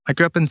I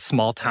grew up in a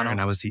small town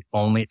and I was the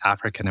only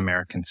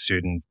African-American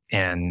student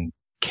in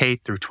K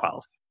through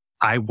 12.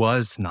 I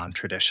was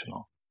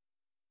non-traditional.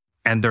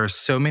 And there are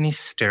so many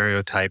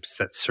stereotypes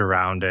that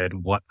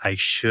surrounded what I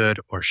should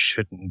or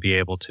shouldn't be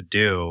able to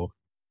do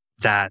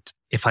that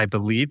if I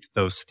believed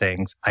those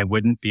things, I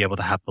wouldn't be able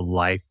to have the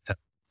life that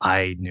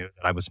I knew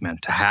that I was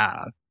meant to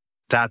have.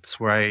 That's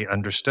where I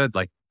understood,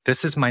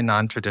 this is my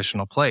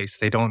non-traditional place.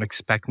 They don't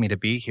expect me to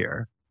be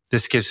here.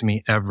 This gives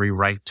me every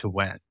right to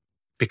win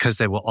because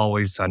they will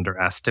always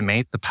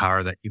underestimate the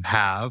power that you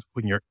have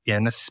when you're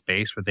in a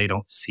space where they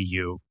don't see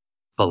you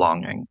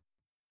belonging.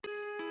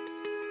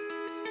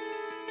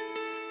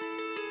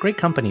 Great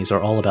companies are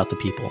all about the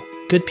people.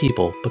 Good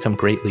people become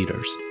great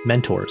leaders,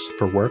 mentors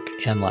for work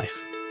and life.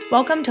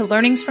 Welcome to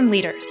Learnings from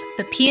Leaders,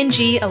 the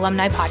P&G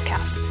Alumni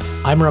Podcast.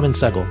 I'm Raman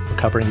Sehgal,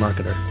 recovering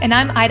marketer. And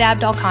I'm Ida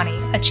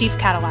Abdalkhani, a chief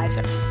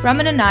catalyzer.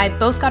 Raman and I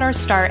both got our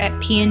start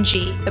at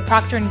P&G, the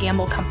Procter &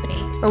 Gamble company,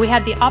 where we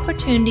had the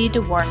opportunity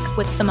to work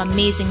with some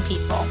amazing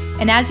people.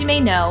 And as you may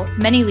know,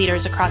 many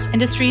leaders across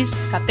industries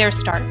got their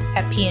start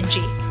at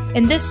P&G.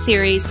 In this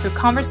series, through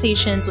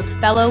conversations with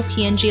fellow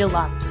P&G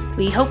alums,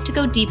 we hope to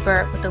go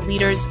deeper with the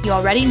leaders you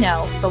already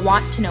know but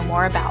want to know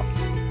more about.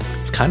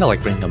 It's kind of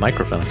like bringing a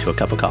microphone to a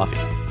cup of coffee.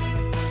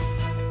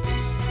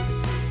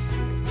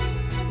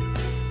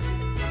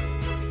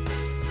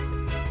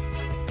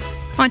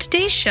 On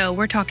today's show,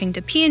 we're talking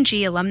to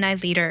P&G alumni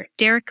leader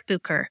Derrick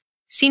Booker,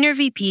 Senior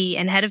VP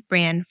and Head of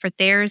Brand for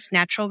Thayers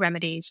Natural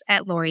Remedies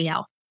at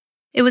L'Oreal.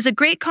 It was a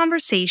great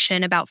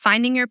conversation about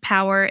finding your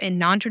power in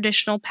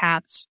non-traditional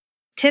paths,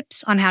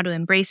 tips on how to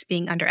embrace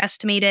being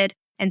underestimated,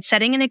 and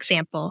setting an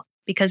example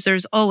because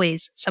there's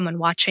always someone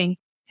watching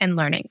and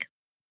learning.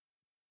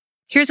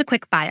 Here's a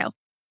quick bio.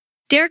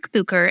 Derrick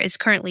Booker is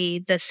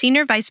currently the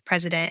Senior Vice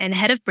President and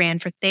Head of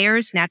Brand for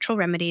Thayers Natural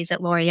Remedies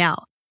at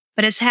L'Oreal,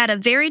 but has had a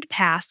varied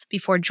path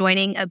before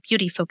joining a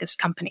beauty-focused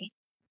company.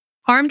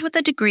 Armed with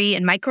a degree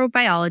in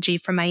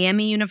microbiology from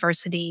Miami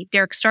University,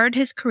 Derrick started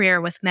his career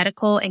with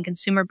medical and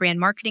consumer brand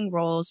marketing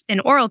roles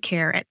in oral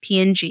care at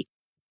P&G.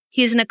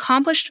 He is an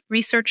accomplished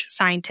research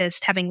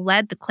scientist, having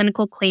led the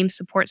clinical claims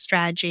support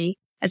strategy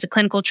as a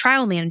clinical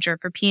trial manager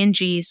for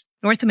P&G's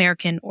North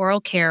American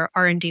oral care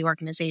R&D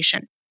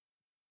organization.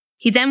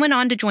 He then went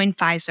on to join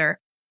Pfizer,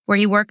 where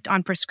he worked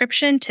on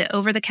prescription to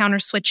over-the-counter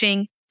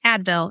switching,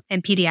 Advil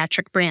and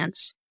Pediatric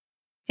brands.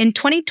 In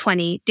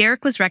 2020,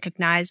 Derrick was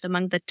recognized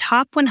among the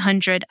top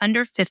 100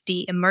 under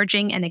 50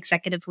 emerging and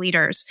executive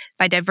leaders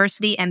by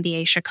Diversity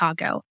MBA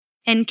Chicago,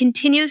 and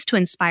continues to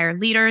inspire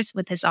leaders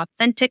with his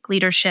authentic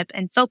leadership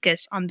and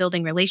focus on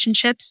building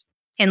relationships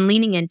and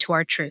leaning into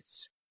our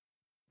truths.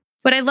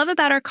 What I love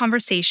about our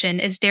conversation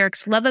is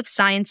Derrick's love of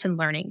science and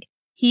learning.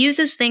 He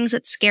uses things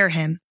that scare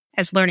him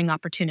as learning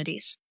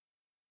opportunities.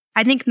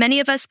 I think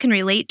many of us can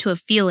relate to a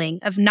feeling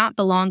of not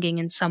belonging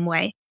in some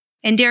way,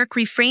 and Derrick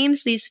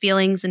reframes these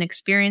feelings and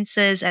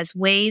experiences as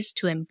ways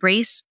to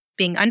embrace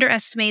being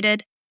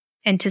underestimated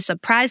and to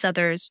surprise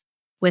others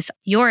with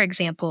your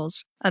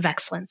examples of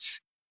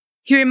excellence.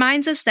 He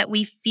reminds us that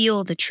we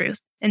feel the truth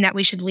and that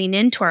we should lean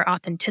into our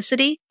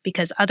authenticity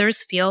because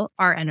others feel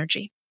our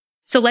energy.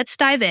 So let's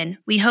dive in.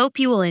 We hope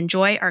you will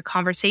enjoy our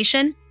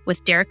conversation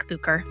with Derrick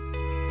Booker.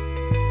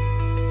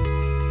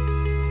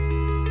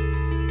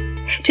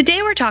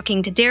 Today we're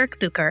talking to Derrick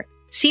Booker,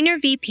 Senior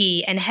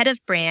VP and Head of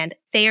Brand,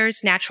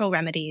 Thayers Natural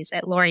Remedies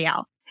at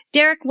L'Oreal.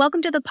 Derrick,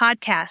 welcome to the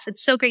podcast.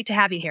 It's so great to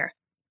have you here.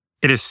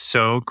 It is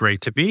so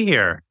great to be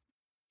here.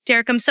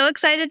 Derrick, I'm so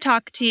excited to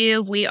talk to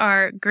you. We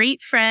are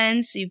great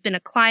friends. You've been a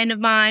client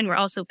of mine. We're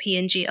also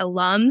P&G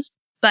alums.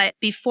 But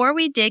before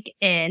we dig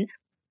in,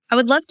 I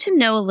would love to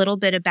know a little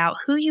bit about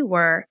who you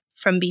were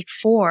from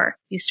before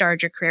you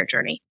started your career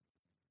journey.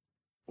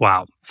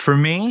 Wow. For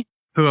me,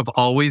 who I've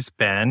always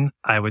been,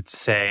 I would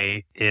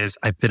say, is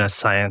I've been a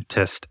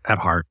scientist at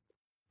heart.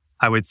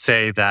 I would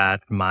say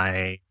that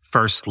my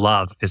first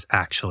love is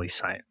actually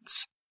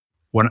science.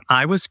 When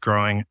I was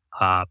growing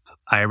up,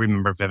 I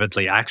remember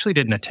vividly, I actually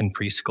didn't attend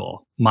preschool.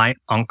 My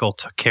uncle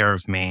took care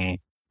of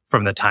me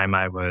from the time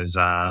I was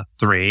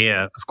 3,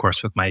 of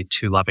course, with my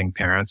 2 loving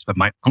parents. But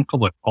my uncle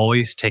would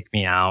always take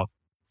me out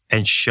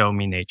and show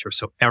me nature.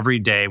 So every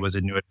day was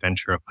a new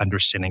adventure of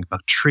understanding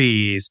about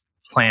trees,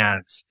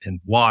 plants, and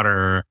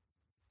water,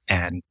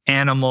 and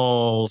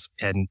animals,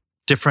 and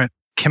different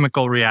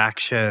chemical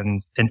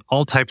reactions, and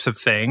all types of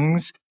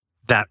things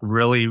that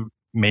really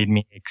made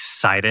me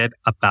excited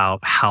about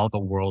how the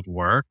world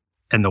worked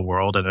and the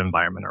world and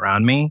environment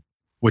around me,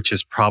 which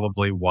is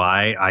probably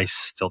why I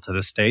still to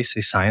this day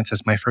say science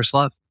is my first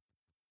love.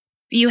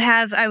 You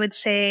have, I would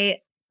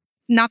say,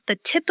 not the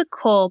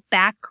typical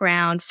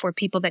background for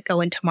people that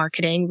go into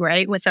marketing,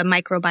 right? With a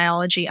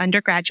microbiology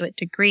undergraduate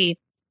degree.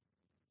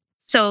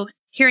 So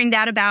hearing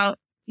that about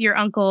your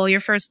uncle,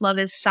 your first love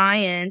is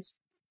science.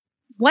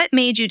 What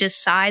made you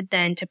decide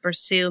then to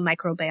pursue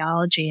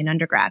microbiology in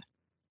undergrad?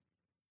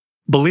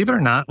 Believe it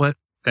or not, what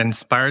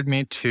inspired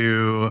me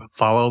to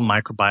follow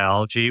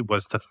microbiology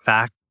was the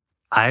fact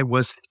I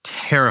was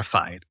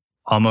terrified,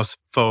 almost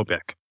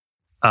phobic,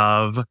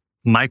 of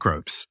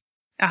microbes.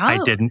 I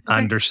didn't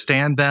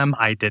understand them.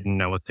 I didn't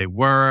know what they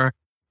were.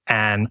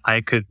 And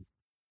I could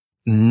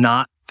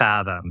not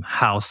fathom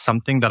how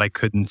something that I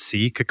couldn't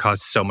see could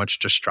cause so much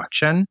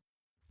destruction.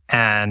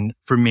 And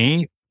for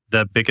me,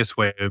 the biggest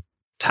way of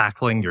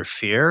tackling your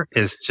fear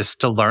is just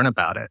to learn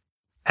about it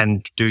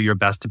and do your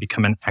best to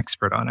become an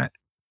expert on it.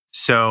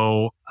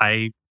 So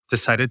I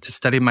decided to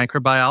study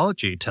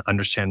microbiology to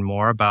understand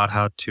more about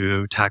how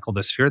to tackle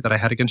this fear that I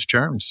had against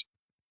germs.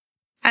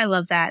 I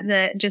love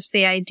that. Just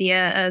the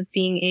idea of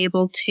being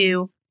able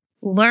to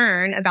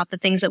learn about the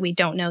things that we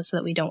don't know so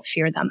that we don't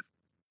fear them.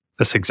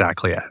 That's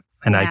exactly it.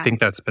 And I think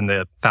that's been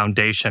the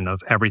foundation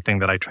of everything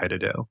that I try to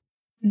do.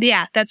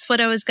 Yeah, that's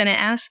what I was going to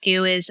ask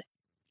you is,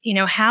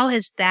 how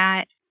has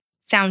that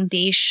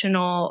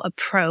foundational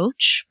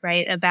approach,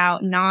 right,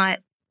 about not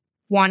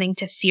wanting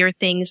to fear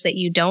things that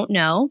you don't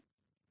know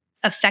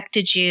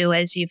affected you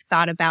as you've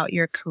thought about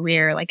your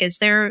career? Like, is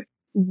there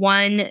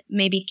one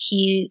maybe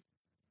key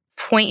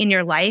point in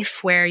your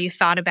life where you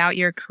thought about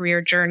your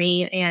career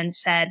journey and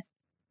said,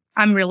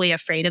 I'm really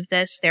afraid of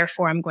this,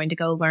 therefore I'm going to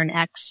go learn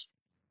X?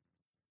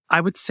 I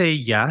would say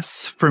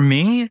yes. For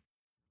me,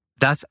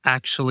 that's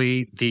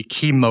actually the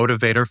key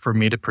motivator for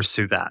me to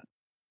pursue that.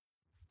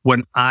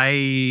 When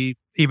I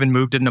even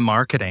moved into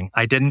marketing,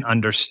 I didn't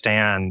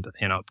understand,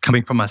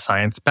 coming from a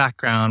science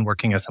background,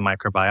 working as a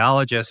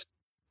microbiologist,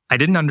 I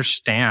didn't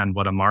understand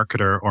what a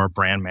marketer or a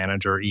brand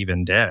manager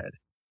even did.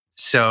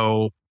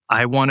 So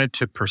I wanted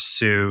to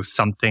pursue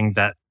something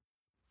that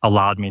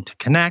allowed me to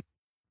connect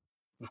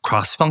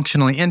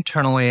cross-functionally,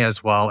 internally,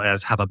 as well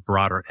as have a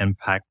broader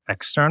impact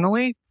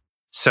externally.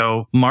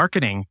 So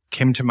marketing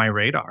came to my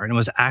radar, and it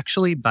was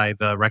actually by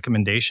the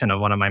recommendation of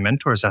one of my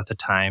mentors at the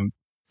time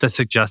that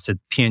suggested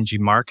P&G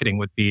marketing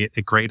would be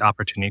a great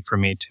opportunity for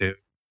me to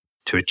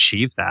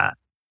achieve that.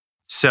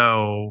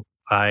 So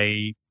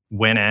I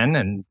went in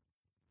and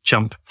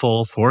jumped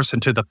full force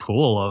into the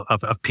pool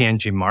of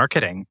P&G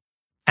marketing.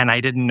 And I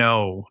didn't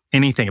know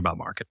anything about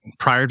marketing.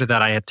 Prior to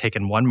that, I had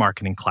taken one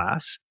marketing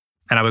class,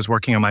 and I was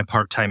working on my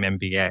part-time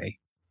MBA.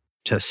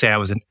 To say I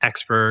was an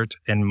expert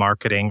in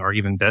marketing or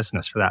even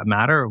business for that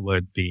matter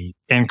would be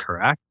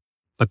incorrect.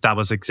 But that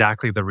was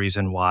exactly the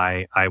reason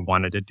why I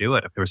wanted to do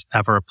it. If there was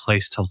ever a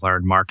place to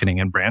learn marketing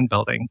and brand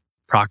building,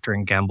 Procter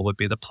 & Gamble would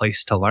be the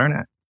place to learn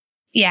it.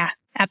 Yeah,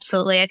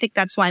 absolutely. I think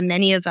that's why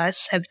many of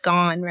us have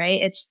gone,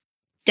 right? It's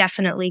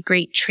definitely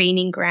great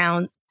training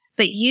ground.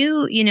 But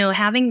you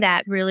having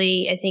that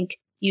really, I think,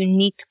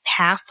 unique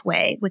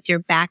pathway with your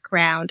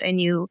background,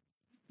 and you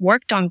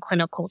worked on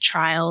clinical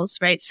trials,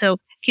 right? So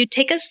can you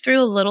take us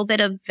through a little bit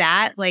of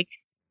that? Like,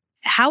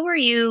 how were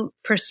you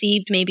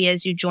perceived maybe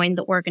as you joined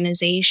the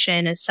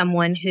organization as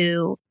someone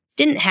who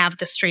didn't have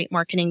the straight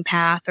marketing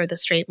path or the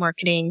straight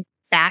marketing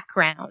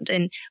background?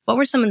 And what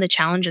were some of the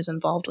challenges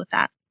involved with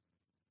that?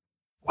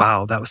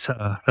 Wow, that's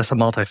a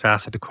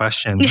multifaceted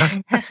question.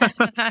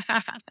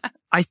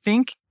 I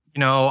think,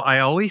 I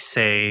always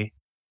say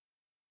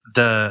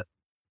the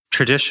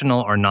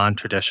traditional or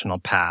non-traditional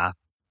path,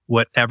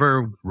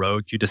 whatever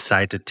road you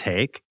decide to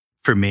take,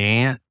 for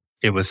me,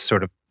 it was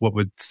sort of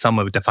what some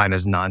would define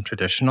as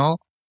non-traditional.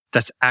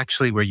 That's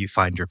actually where you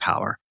find your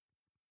power.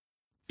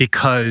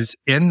 Because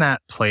in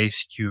that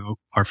place, you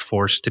are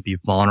forced to be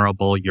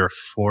vulnerable. You're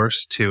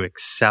forced to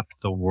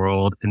accept the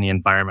world and the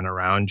environment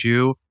around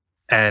you,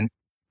 and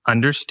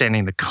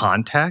understanding the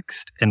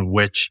context in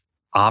which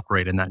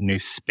operate in that new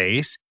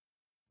space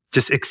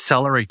just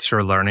accelerates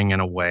your learning in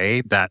a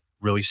way that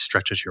really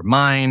stretches your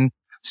mind,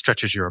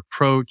 stretches your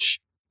approach,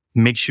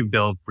 makes you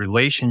build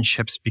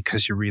relationships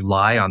because you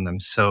rely on them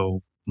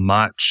so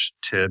much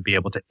to be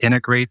able to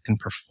integrate and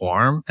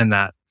perform in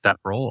that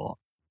role.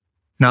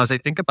 Now, as I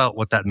think about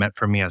what that meant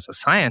for me as a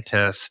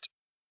scientist,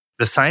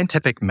 the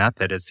scientific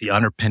method is the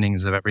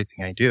underpinnings of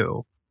everything I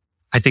do.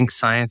 I think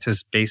science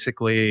is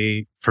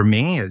basically, for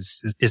me,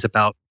 is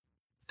about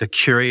the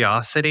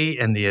curiosity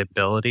and the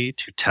ability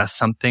to test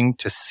something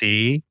to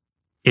see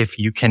if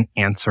you can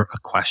answer a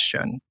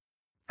question.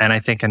 And I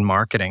think in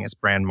marketing, as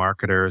brand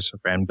marketers or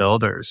brand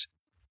builders,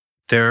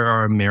 there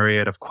are a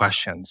myriad of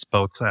questions,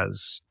 both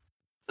as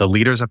the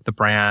leaders of the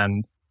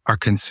brand, our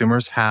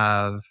consumers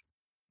have,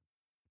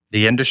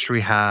 the industry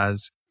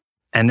has,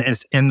 and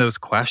it's in those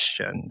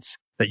questions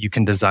that you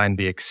can design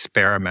the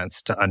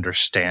experiments to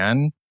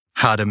understand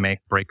how to make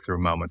breakthrough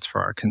moments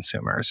for our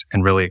consumers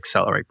and really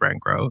accelerate brand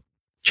growth,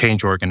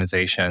 change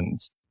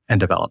organizations, and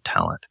develop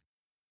talent.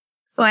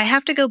 Well, I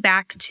have to go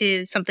back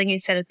to something you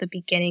said at the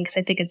beginning because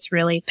I think it's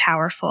really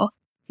powerful.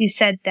 You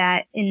said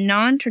that in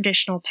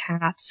non-traditional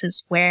paths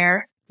is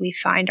where we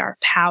find our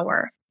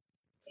power.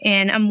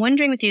 And I'm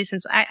wondering with you,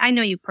 since I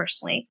know you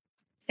personally,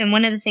 and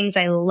one of the things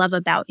I love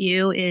about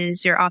you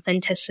is your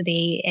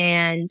authenticity,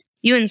 and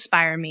you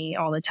inspire me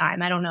all the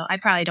time. I don't know. I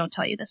probably don't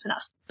tell you this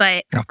enough,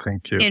 but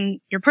thank you. In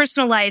your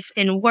personal life,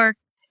 in work,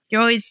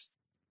 you're always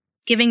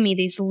giving me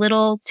these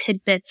little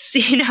tidbits,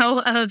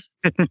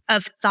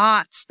 of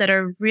thoughts that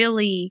are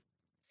really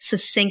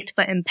succinct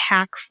but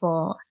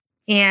impactful.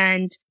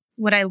 And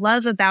what I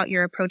love about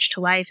your approach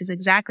to life is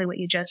exactly what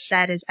you just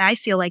said, is I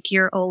feel like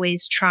you're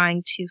always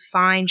trying to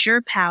find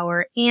your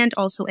power and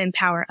also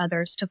empower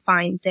others to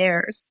find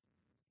theirs.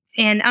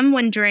 And I'm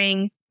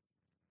wondering,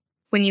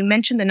 when you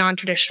mentioned the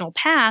non-traditional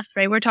path,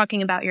 right, we're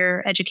talking about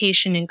your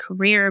education and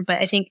career, but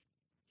I think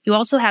you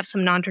also have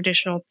some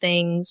non-traditional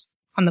things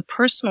on the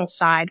personal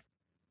side.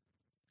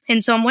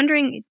 And so I'm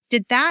wondering,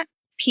 did that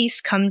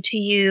piece come to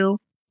you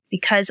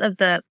because of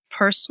the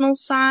personal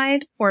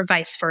side or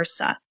vice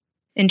versa,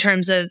 in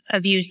terms of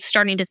you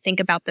starting to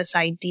think about this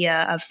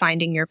idea of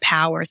finding your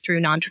power through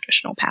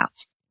non-traditional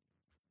paths?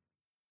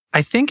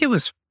 I think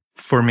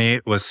for me,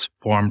 it was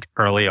formed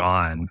early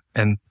on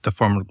in the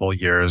formidable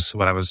years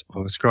when I was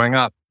growing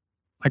up.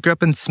 I grew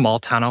up in small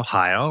town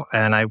Ohio,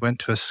 and I went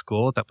to a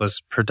school that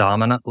was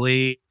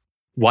predominantly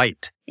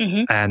white.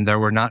 Mm-hmm. And there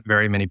were not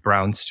very many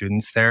brown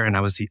students there. And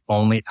I was the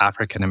only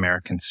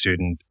African-American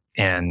student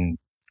in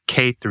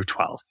K through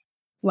 12.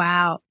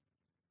 Wow.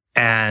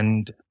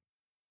 And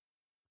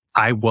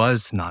I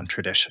was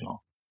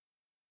non-traditional.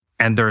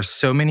 And there are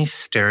so many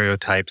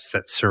stereotypes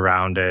that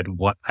surrounded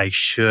what I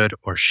should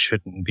or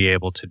shouldn't be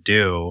able to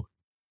do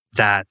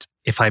that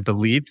if I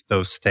believed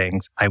those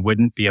things, I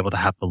wouldn't be able to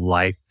have the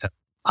life that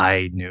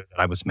I knew that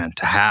I was meant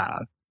to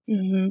have.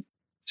 Mm-hmm.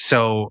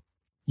 So,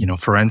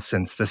 for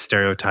instance, the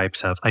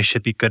stereotypes of I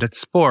should be good at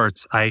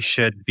sports, I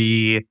should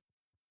be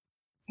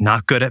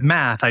not good at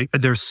math.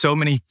 There's so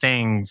many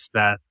things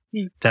that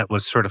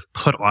was sort of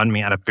put on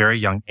me at a very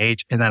young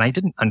age and that I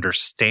didn't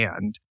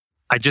understand.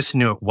 I just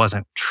knew it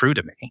wasn't true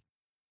to me.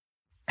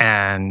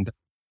 And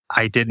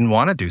I didn't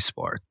want to do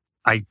sport.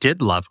 I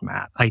did love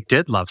math. I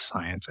did love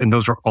science. And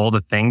those were all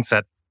the things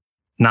that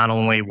not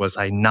only was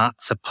I not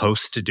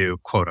supposed to do,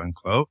 quote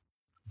unquote,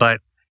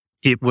 but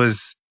it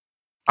was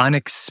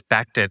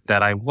unexpected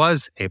that I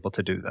was able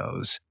to do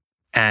those.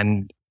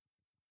 And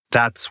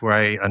that's where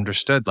I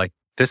understood, like,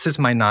 this is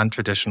my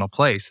non-traditional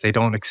place. They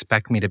don't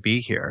expect me to be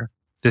here.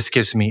 This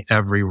gives me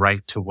every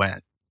right to win,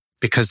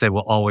 because they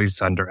will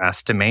always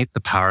underestimate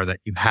the power that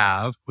you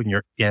have when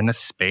you're in a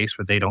space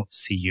where they don't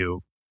see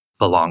you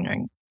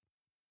belonging.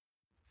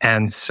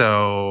 And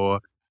so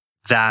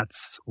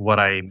that's what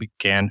I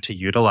began to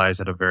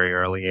utilize at a very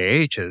early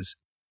age, is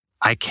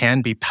I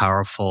can be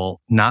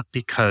powerful, not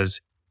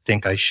because I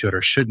think I should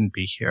or shouldn't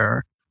be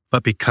here,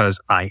 but because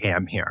I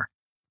am here.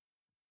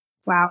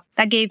 Wow,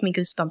 that gave me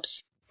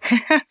goosebumps.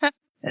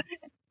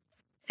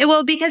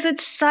 Well, because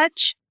it's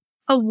such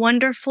a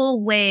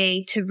wonderful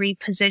way to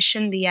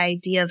reposition the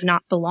idea of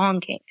not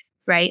belonging,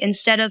 right?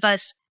 Instead of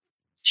us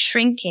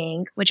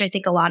shrinking, which I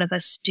think a lot of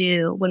us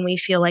do when we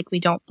feel like we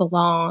don't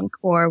belong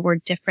or we're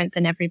different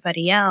than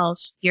everybody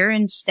else, you're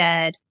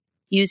instead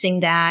using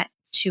that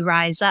to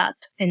rise up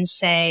and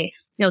say,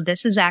 no,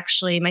 this is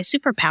actually my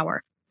superpower,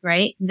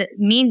 right?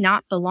 Me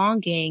not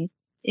belonging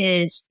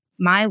is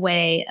my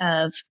way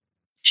of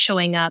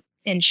showing up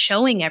and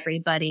showing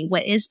everybody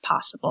what is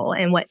possible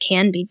and what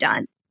can be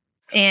done.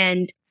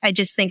 And I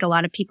just think a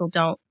lot of people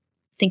don't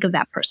think of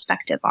that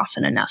perspective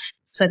often enough.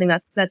 So I think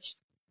that's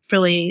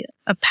really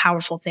a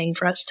powerful thing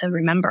for us to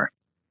remember.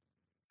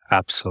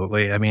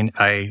 Absolutely. I mean,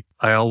 I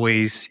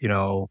always,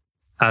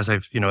 as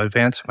I've,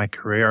 advanced my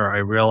career, I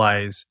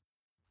realize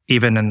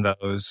even in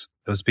those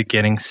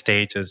beginning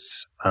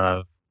stages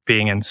of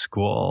being in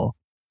school,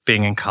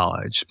 being in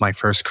college, my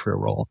first career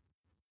role,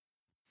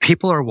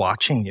 people are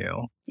watching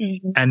you,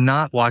 mm-hmm. and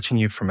not watching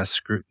you from a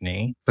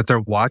scrutiny, but they're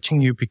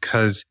watching you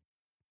because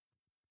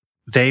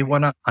they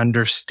want to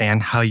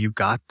understand how you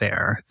got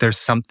there. There's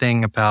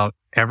something about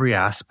every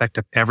aspect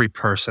of every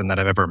person that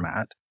I've ever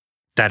met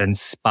that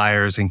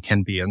inspires and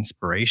can be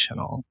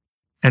inspirational.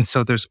 And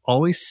so there's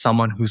always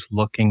someone who's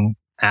looking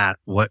at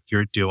what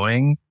you're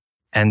doing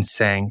and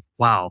saying,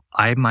 wow,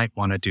 I might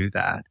want to do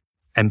that,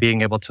 and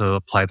being able to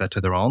apply that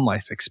to their own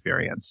life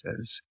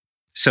experiences.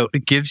 So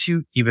it gives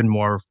you even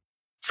more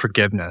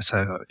forgiveness.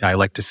 I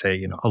like to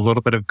say, a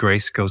little bit of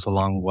grace goes a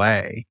long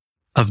way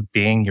of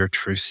being your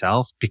true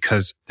self,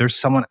 because there's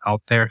someone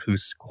out there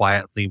who's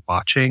quietly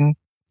watching,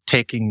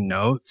 taking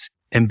notes,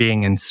 and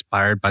being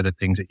inspired by the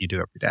things that you do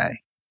every day.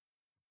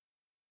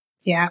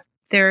 Yeah,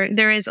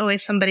 there is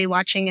always somebody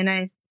watching. And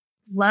I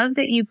love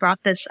that you brought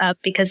this up,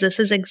 because this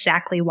is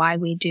exactly why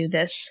we do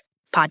this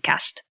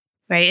podcast,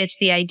 right? It's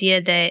the idea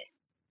that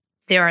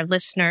there are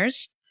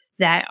listeners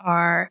that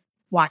are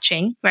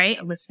watching,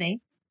 right? Listening,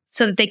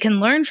 so that they can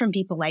learn from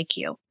people like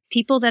you,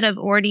 people that have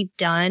already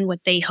done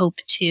what they hope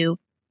to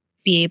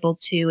be able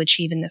to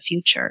achieve in the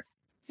future.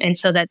 And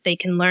so that they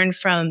can learn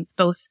from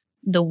both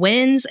the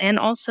wins and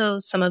also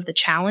some of the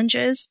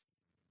challenges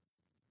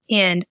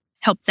and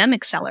help them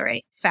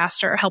accelerate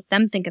faster, help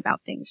them think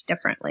about things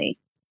differently.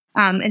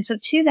 And so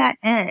to that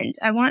end,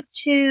 I want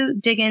to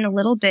dig in a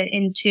little bit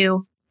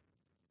into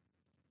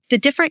the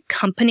different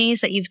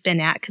companies that you've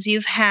been at, because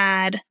you've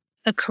had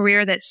a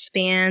career that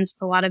spans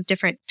a lot of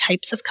different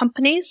types of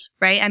companies,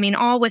 right? I mean,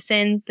 all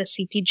within the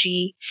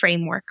CPG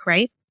framework,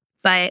 right?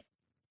 But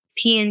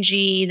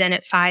P&G, then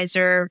at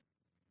Pfizer,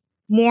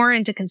 more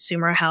into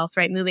consumer health,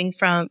 right? Moving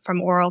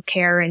from oral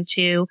care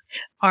into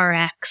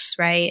RX,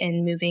 right?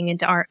 And moving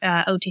into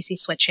OTC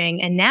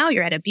switching. And now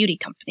you're at a beauty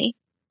company.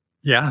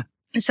 Yeah.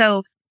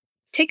 So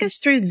take us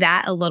through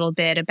that a little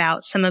bit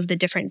about some of the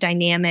different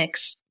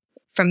dynamics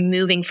from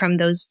moving from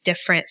those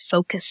different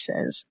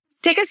focuses.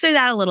 Take us through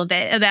that a little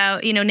bit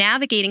about,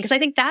 navigating, because I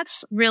think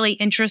that's really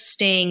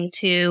interesting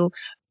to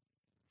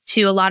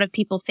a lot of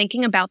people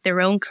thinking about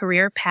their own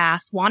career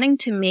path. Wanting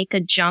to make a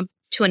jump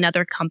to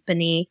another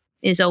company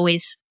is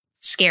always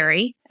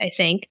scary, I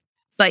think.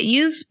 But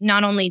you've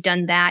not only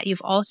done that,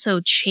 you've also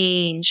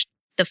changed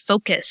the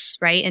focus,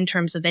 right, in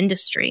terms of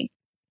industry.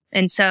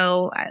 And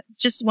so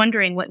just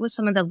wondering, what was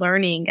some of the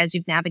learning as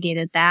you've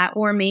navigated that,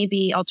 or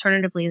maybe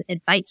alternatively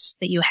advice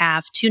that you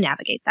have to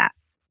navigate that?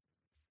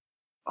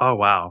 Oh,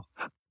 wow.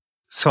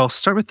 So I'll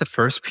start with the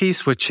first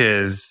piece, which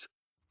is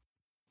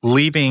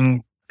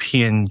leaving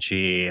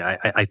P&G.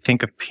 I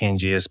think of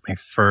P&G as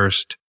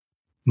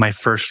my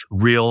first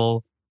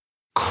real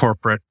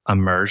corporate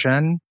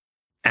immersion.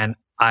 And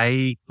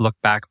I look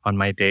back on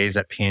my days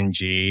at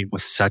P&G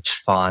with such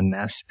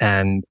fondness.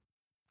 And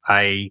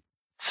I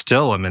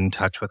still am in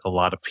touch with a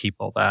lot of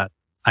people that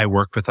I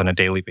work with on a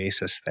daily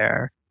basis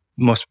there.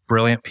 Most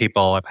brilliant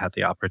people I've had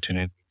the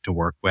opportunity to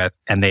work with,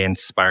 and they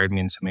inspired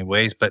me in so many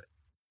ways.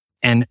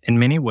 And in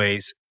many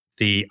ways,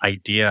 the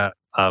idea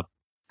of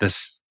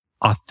this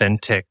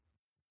authentic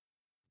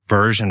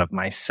version of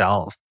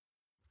myself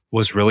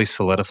was really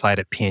solidified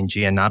at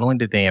P&G. And not only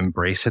did they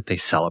embrace it, they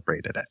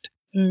celebrated it.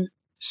 Mm.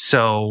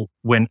 So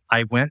when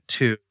I went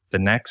to the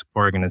next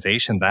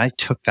organization, I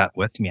took that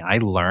with me. I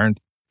learned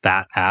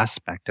that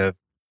aspect of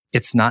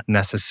it's not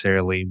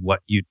necessarily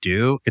what you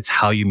do, it's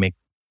how you make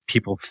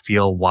people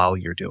feel while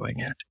you're doing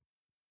it.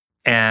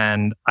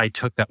 And I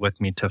took that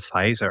with me to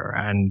Pfizer.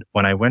 And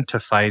when I went to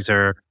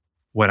Pfizer,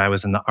 when I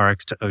was in the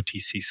RX to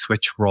OTC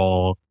switch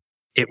role,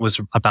 it was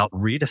about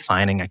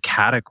redefining a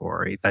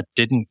category that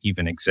didn't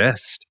even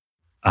exist.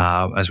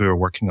 As we were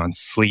working on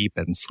sleep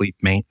and sleep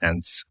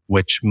maintenance,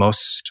 which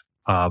most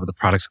of the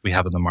products that we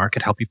have in the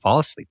market help you fall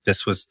asleep.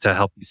 This was to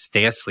help you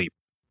stay asleep.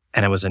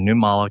 And it was a new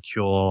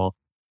molecule.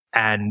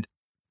 And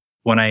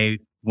when I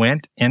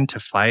went into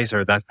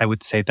Pfizer, that I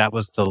would say that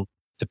was the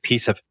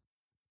piece of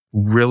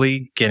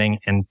really getting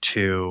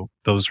into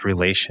those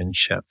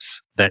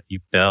relationships that you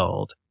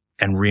build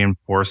and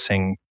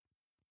reinforcing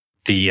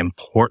the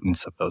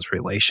importance of those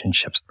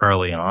relationships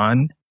early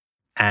on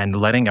and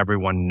letting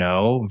everyone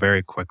know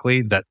very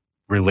quickly that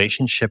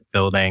relationship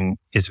building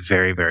is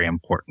very, very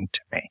important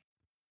to me.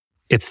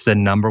 It's the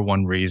number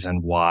one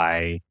reason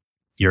why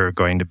you're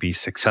going to be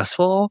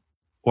successful,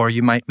 or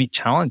you might meet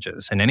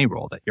challenges in any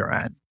role that you're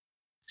in.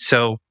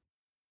 So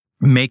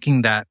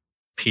making that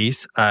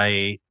piece,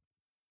 I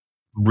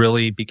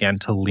really began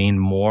to lean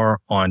more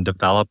on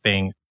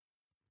developing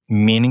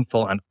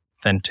meaningful and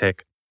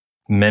authentic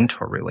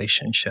mentor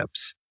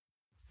relationships.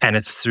 And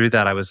it's through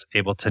that I was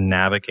able to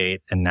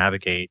navigate,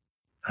 whether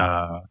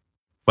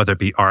it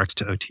be RX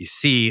to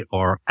OTC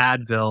or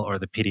Advil or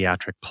the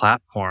pediatric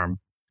platform,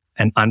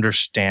 and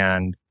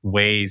understand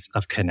ways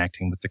of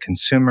connecting with the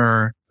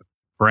consumer,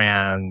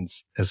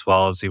 brands, as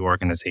well as the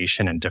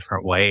organization in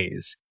different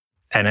ways.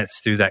 And it's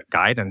through that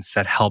guidance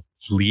that helped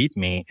lead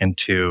me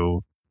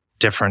into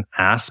different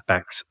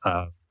aspects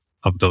of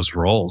those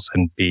roles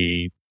and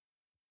be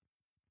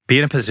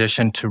in a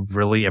position to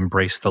really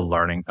embrace the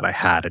learning that I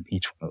had in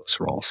each one of those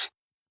roles.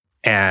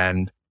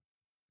 And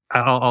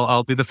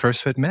I'll be the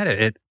first to admit it.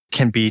 It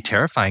can be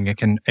terrifying. It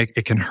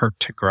can hurt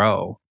to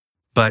grow,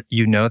 but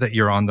you know that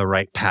you're on the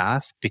right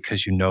path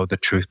because you know the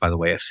truth by the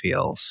way it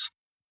feels.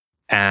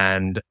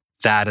 And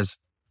that is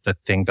the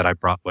thing that I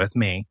brought with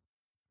me.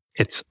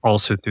 It's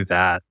also through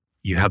that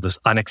you have those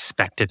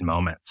unexpected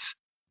moments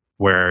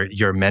where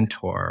your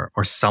mentor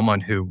or someone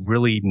who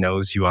really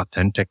knows you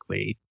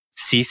authentically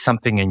sees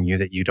something in you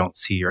that you don't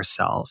see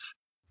yourself.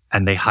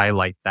 And they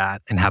highlight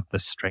that and have the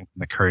strength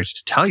and the courage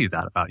to tell you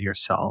that about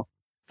yourself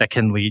that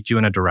can lead you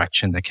in a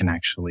direction that can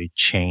actually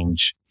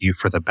change you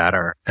for the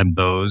better and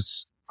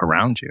those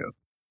around you.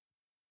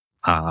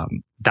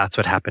 That's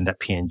what happened at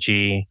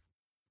P&G.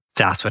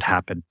 That's what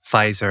happened at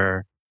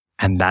Pfizer.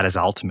 And that is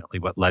ultimately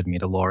what led me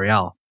to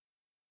L'Oreal.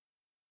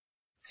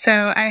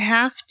 So I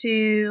have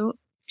to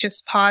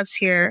just pause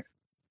here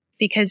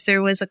because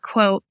there was a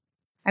quote.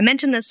 I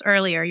mentioned this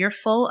earlier. You're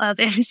full of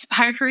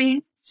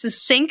inspiring,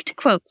 succinct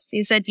quotes.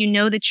 You said, you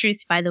know the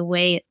truth by the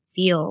way it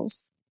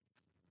feels.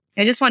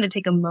 I just want to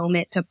take a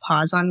moment to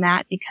pause on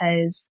that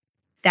because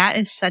that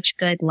is such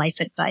good life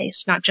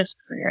advice, not just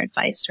career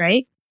advice,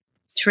 right?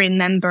 To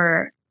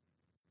remember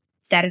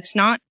that it's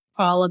not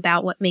all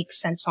about what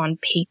makes sense on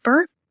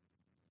paper.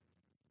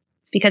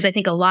 Because I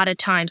think a lot of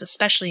times,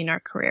 especially in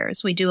our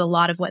careers, we do a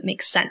lot of what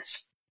makes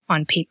sense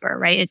on paper,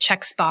 right? It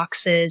checks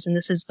boxes and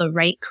this is the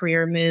right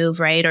career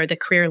move, right? Or the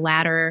career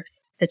ladder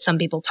that some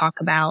people talk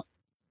about.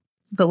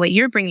 But what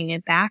you're bringing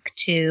it back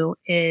to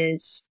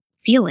is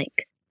feeling.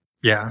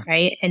 Yeah.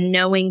 Right. And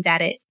knowing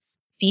that it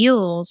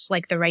feels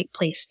like the right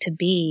place to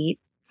be,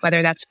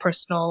 whether that's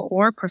personal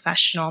or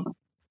professional.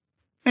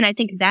 And I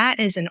think that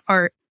is an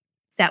art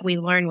that we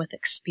learn with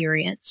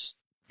experience,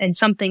 and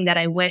something that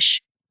I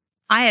wish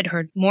I had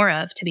heard more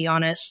of, to be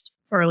honest,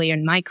 earlier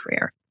in my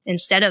career.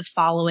 Instead of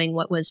following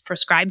what was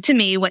prescribed to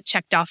me, what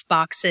checked off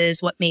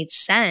boxes, what made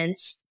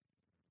sense,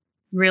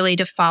 really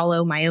to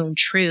follow my own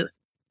truth.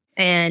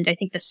 And I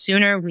think the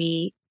sooner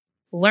we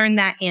learn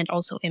that and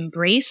also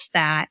embrace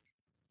that,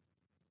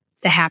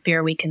 the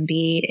happier we can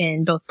be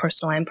in both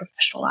personal and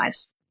professional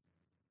lives.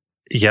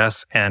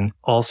 Yes. And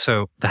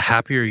also the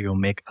happier you'll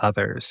make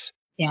others.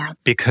 Yeah.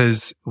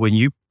 Because when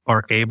you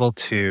are able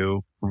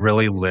to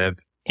really live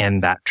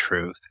in that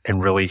truth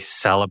and really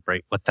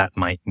celebrate what that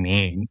might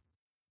mean,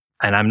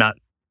 and I'm not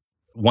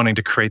wanting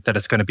to create that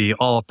it's going to be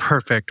all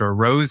perfect or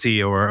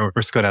rosy or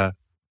it's going to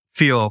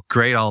feel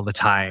great all the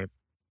time,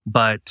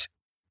 but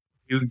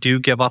you do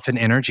give off an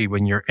energy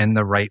when you're in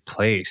the right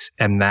place,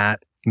 and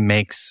that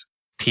makes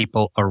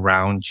people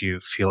around you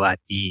feel at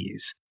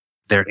ease.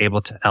 They're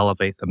able to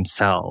elevate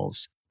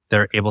themselves.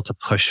 They're able to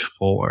push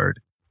forward.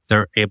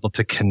 They're able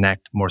to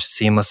connect more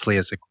seamlessly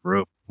as a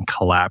group and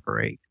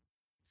collaborate.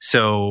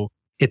 So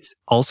it's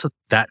also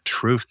that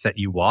truth that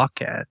you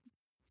walk in.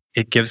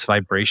 It gives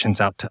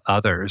vibrations out to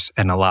others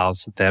and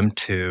allows them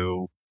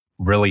to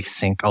really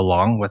sync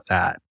along with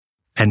that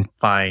and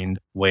find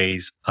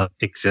ways of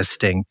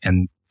existing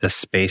in the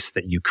space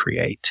that you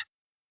create.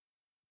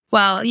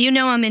 Well, you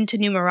know, I'm into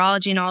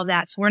numerology and all of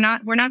that, so we're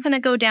not going to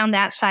go down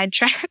that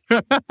sidetrack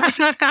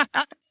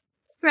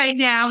right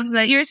now.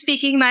 But you're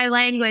speaking my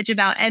language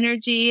about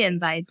energy and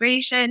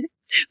vibration.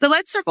 But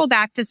let's circle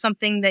back to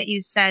something that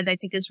you said I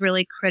think is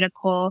really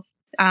critical,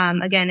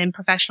 again, in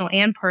professional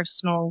and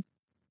personal,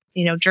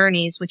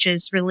 journeys, which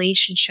is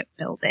relationship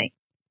building.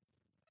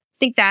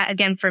 I think that,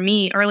 again, for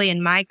me, early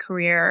in my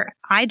career,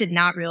 I did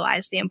not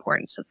realize the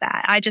importance of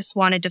that. I just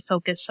wanted to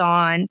focus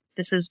on,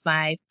 this is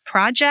my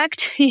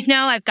project,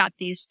 I've got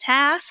these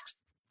tasks.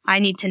 I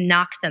need to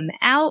knock them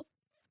out.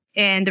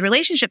 And the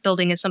relationship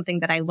building is something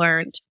that I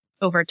learned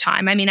over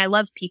time. I mean, I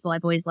love people.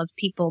 I've always loved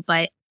people,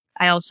 but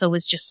I also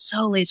was just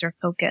so laser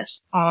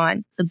focused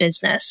on the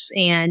business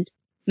and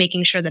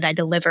making sure that I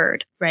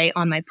delivered, right,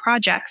 on my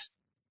projects.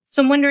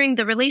 So I'm wondering,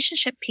 the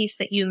relationship piece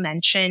that you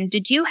mentioned,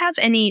 did you have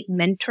any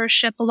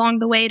mentorship along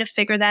the way to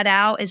figure that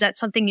out? Is that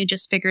something you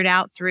just figured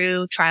out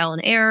through trial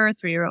and error,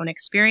 through your own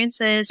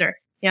experiences? Or,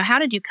 how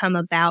did you come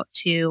about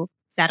to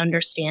that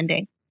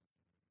understanding?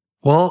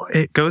 Well,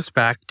 it goes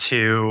back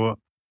to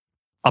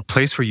a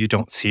place where you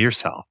don't see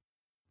yourself.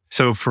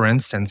 So for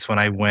instance, when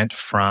I went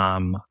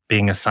from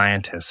being a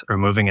scientist or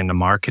moving into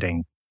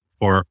marketing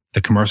or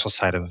the commercial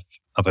side of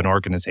an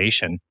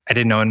organization, I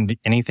didn't know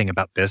anything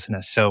about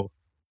business. So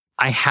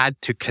I had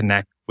to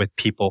connect with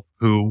people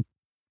who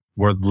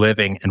were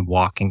living and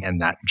walking in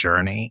that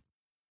journey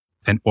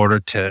in order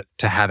to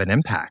have an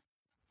impact,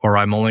 or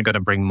I'm only going to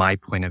bring my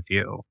point of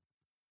view.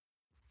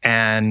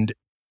 And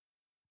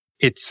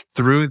it's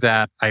through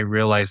that I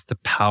realized the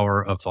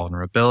power of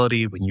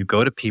vulnerability. When you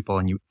go to people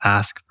and you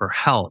ask for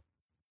help,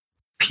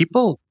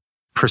 people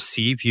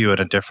perceive you in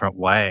a different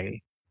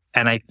way.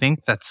 And I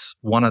think that's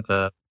one of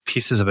the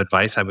pieces of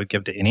advice I would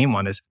give to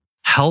anyone is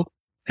help,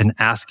 and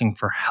asking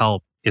for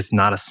help is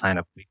not a sign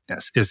of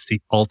weakness. It's the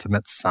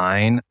ultimate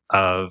sign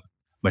of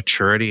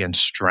maturity and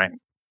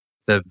strength.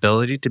 The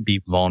ability to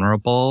be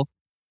vulnerable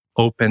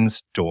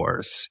opens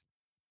doors.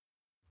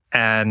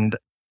 And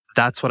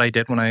that's what I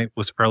did when I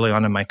was early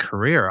on in my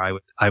career.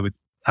 I would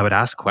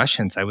ask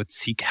questions. I would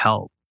seek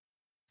help.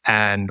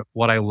 And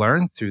what I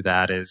learned through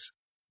that is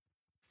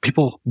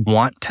people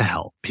want to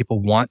help.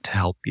 People want to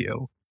help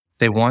you.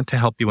 They want to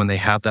help you when they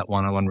have that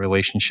one-on-one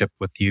relationship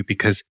with you,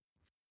 because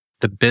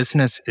the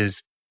business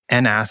is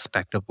an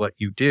aspect of what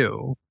you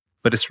do,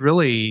 but it's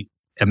really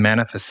a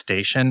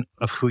manifestation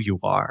of who you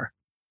are.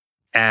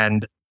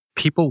 And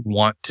people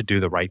want to do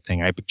the right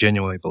thing. I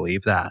genuinely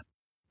believe that.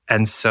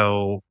 And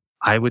so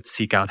I would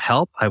seek out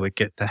help. I would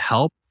get the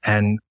help.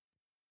 And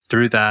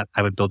through that,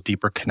 I would build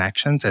deeper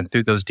connections. And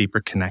through those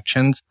deeper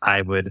connections,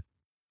 I would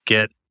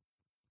get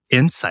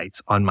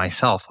insights on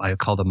myself. I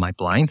call them my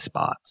blind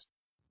spots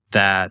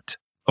that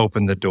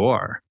open the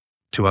door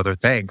to other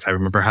things. I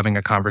remember having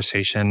a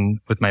conversation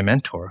with my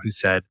mentor who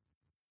said,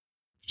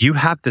 you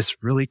have this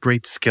really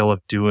great skill of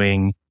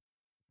doing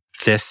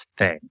this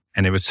thing.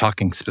 And it was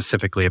talking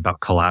specifically about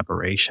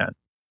collaboration.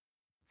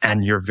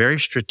 And you're very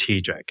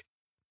strategic.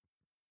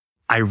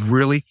 I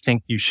really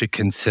think you should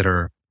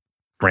consider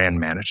brand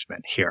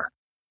management here.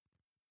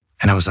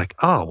 And I was like,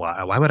 oh,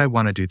 why would I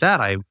want to do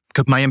that?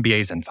 Because my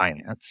MBA is in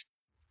finance.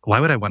 Why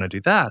would I want to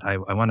do that? I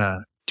want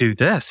to do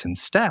this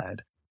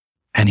instead.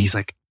 And he's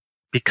like,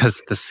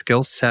 because the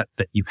skill set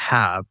that you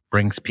have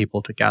brings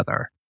people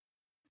together.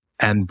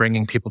 And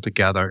bringing people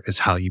together is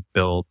how you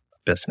build a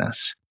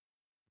business.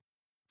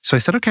 So I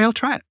said, okay, I'll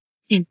try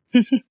it.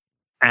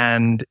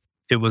 And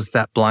it was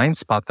that blind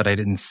spot that I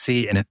didn't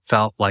see. And it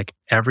felt like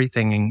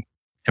everything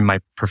in my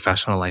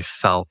professional life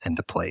fell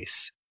into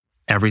place.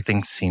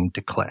 Everything seemed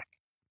to click.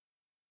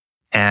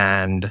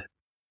 And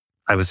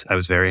I was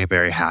very,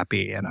 very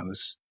happy. And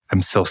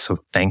I'm so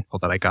thankful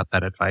that I got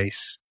that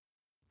advice.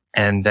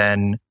 And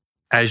then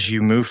as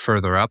you move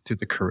further up through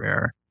the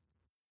career,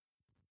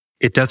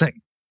 it doesn't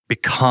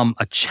become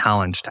a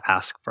challenge to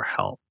ask for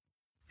help.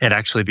 It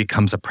actually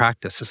becomes a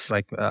practice. It's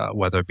like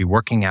whether it be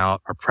working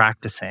out or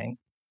practicing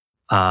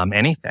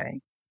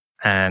anything,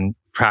 and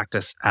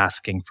practice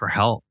asking for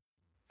help.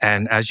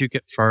 And as you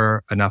get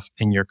far enough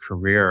in your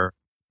career,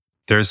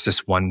 there's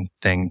this one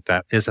thing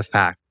that is a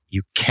fact.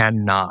 You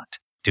cannot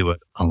do it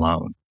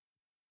alone.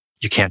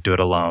 You can't do it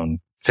alone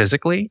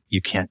physically.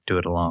 You can't do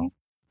it alone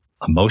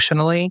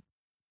emotionally.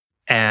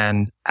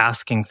 And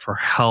asking for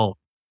help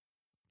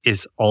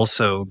is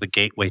also the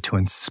gateway to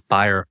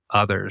inspire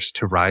others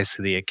to rise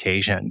to the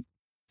occasion,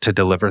 to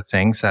deliver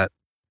things that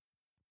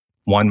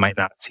one might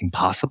not seem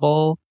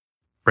possible,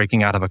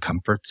 breaking out of a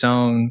comfort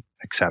zone,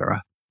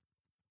 etc.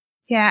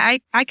 Yeah,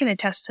 I can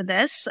attest to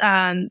this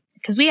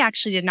because we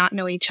actually did not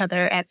know each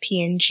other at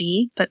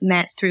P&G, but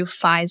met through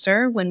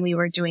Pfizer when we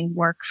were doing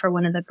work for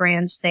one of the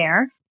brands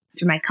there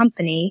through my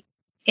company.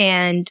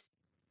 And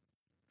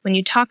when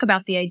you talk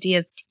about the idea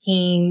of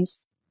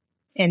teams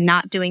and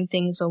not doing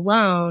things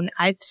alone,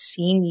 I've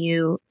seen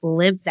you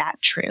live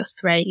that truth,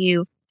 right?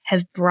 You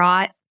have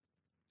brought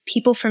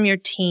people from your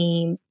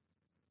team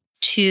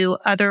to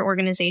other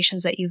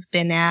organizations that you've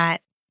been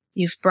at.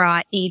 You've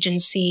brought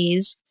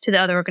agencies to the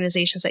other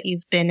organizations that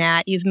you've been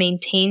at. You've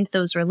maintained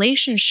those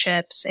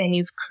relationships and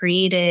you've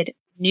created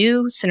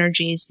new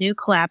synergies, new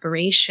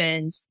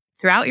collaborations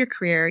throughout your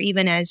career,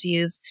 even as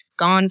you've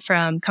gone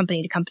from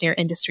company to company or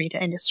industry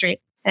to industry.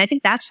 And I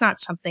think that's not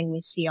something we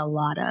see a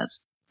lot of.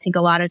 I think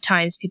a lot of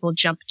times people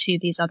jump to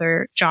these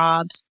other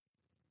jobs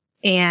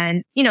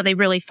and, they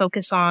really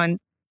focus on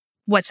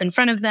what's in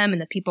front of them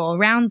and the people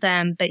around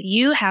them. But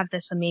you have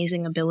this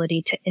amazing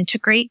ability to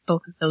integrate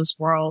both of those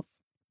worlds,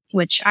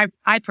 which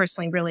I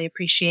personally really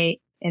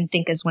appreciate and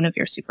think is one of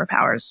your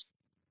superpowers.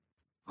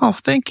 Oh,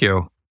 thank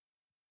you.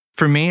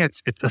 For me,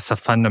 it's a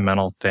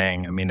fundamental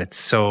thing. I mean, it's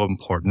so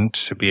important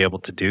to be able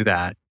to do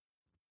that.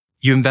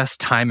 You invest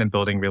time in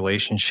building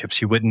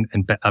relationships. You wouldn't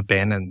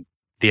abandon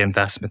the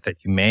investment that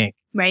you make.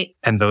 Right.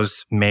 And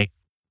those make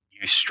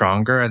you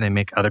stronger and they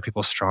make other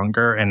people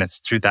stronger. And it's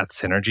through that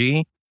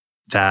synergy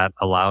that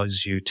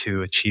allows you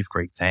to achieve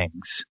great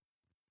things.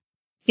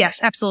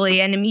 Yes,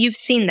 absolutely. And you've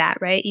seen that,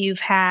 right?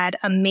 You've had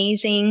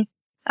amazing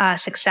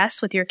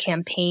success with your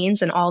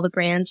campaigns and all the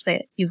brands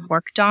that you've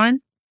worked on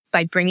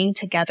by bringing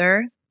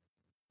together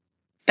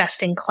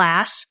best in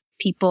class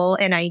people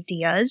and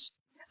ideas.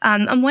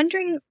 I'm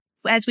wondering,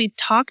 as we've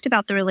talked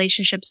about the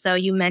relationships, though,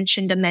 you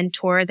mentioned a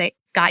mentor that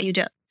got you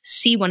to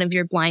see one of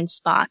your blind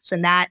spots,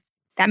 and that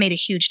made a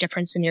huge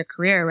difference in your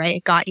career, right?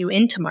 It got you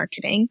into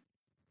marketing.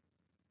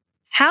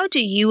 How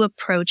do you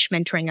approach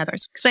mentoring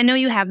others? Because I know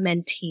you have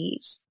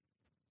mentees.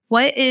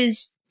 What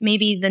is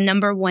maybe the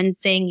number one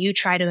thing you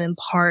try to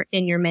impart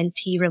in your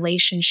mentee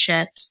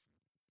relationships?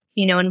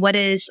 And what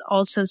is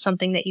also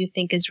something that you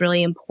think is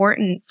really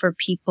important for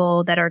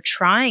people that are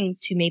trying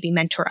to maybe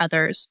mentor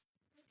others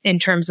in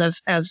terms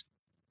of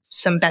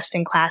some best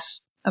in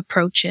class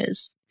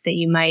approaches that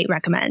you might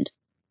recommend?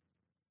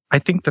 I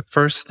think the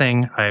first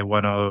thing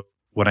when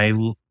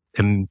I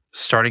am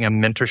starting a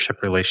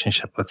mentorship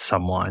relationship with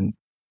someone,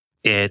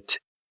 it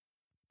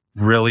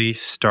really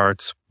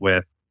starts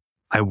with,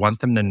 I want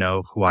them to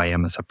know who I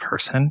am as a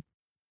person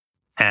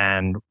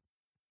and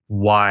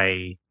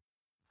why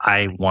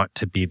I want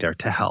to be there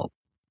to help.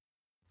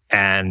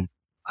 And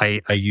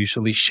I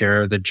usually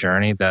share the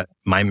journey that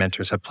my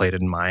mentors have played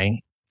in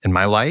my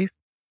life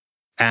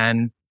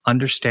and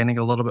understanding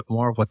a little bit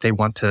more of what they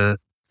want to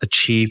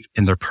achieve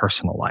in their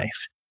personal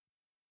life.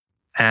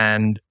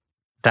 And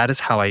that is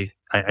how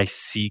I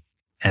seek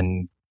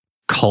and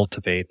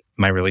cultivate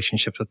my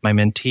relationships with my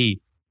mentee.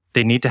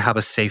 They need to have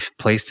a safe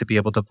place to be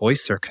able to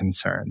voice their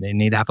concern. They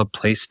need to have a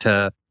place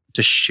to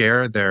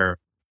share their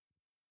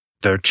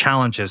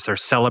challenges, their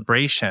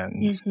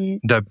celebrations,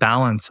 the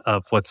balance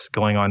of what's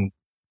going on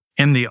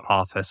in the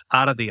office,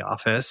 out of the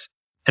office.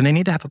 And they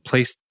need to have a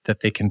place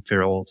that they can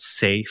feel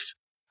safe,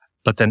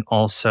 but then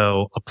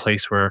also a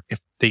place where if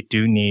they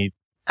do need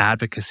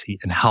advocacy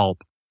and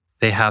help,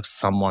 they have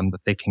someone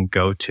that they can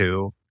go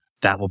to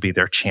that will be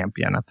their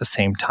champion at the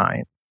same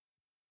time.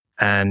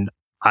 And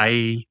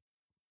I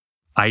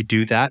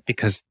do that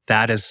because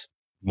that is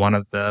one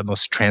of the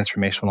most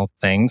transformational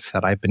things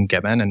that I've been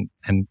given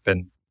and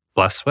been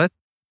blessed with.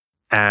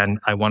 And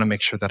I want to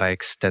make sure that I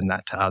extend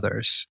that to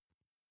others.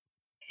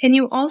 And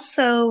you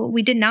also,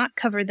 we did not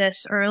cover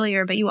this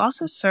earlier, but you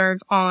also serve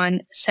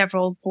on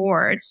several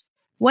boards.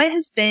 What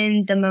has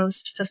been the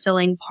most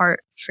fulfilling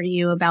part for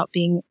you about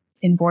being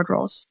in board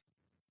roles?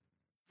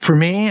 For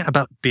me,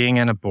 about being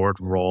in a board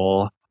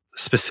role,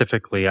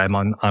 specifically, I'm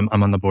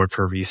on the board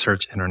for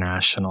Research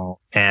International.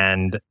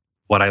 And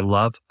what I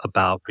love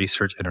about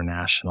Research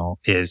International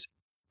is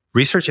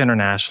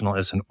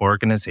an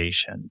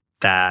organization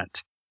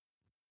that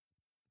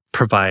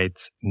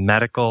provides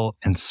medical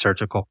and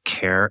surgical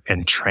care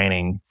and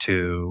training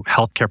to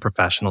healthcare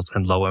professionals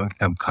in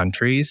low-income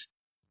countries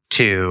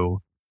to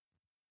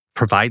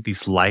provide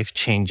these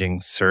life-changing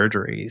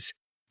surgeries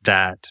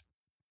that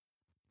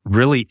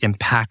really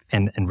impact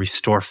and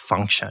restore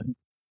function.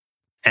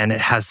 And it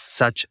has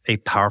such a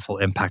powerful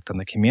impact on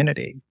the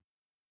community.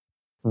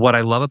 what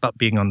I love about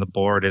being on the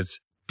board is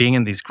being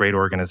in these great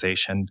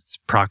organizations,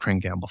 Procter &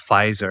 Gamble,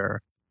 Pfizer,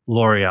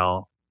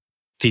 L'Oreal,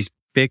 these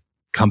big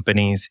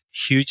companies,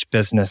 huge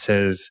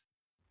businesses.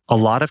 A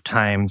lot of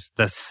times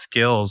the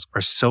skills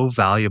are so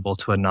valuable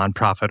to a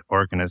nonprofit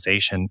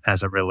organization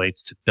as it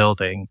relates to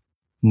building,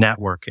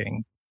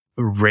 networking,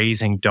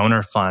 raising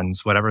donor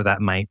funds, whatever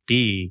that might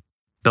be,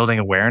 building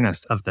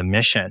awareness of the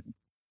mission.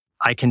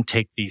 I can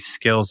take these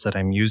skills that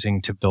I'm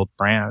using to build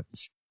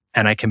brands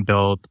and I can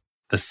build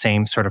the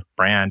same sort of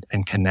brand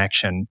and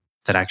connection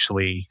that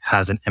actually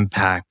has an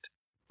impact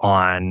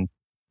on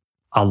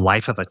a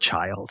life of a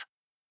child.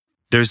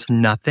 There's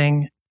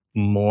nothing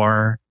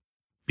more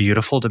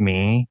beautiful to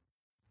me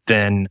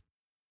than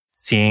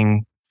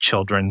seeing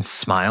children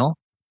smile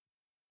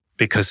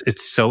because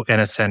it's so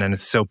innocent and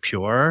it's so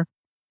pure.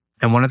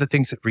 And one of the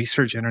things that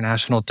Research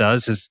International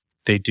does is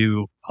they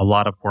do a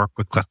lot of work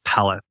with cleft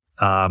palate,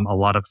 a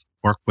lot of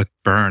work with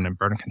burn and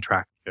burn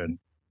contraction.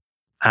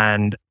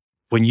 And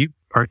when you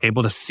are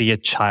able to see a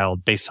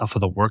child based off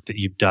of the work that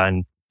you've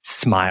done,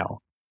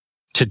 smile,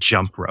 to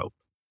jump rope,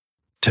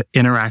 to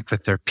interact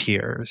with their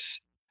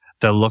peers,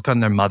 the look on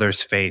their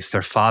mother's face,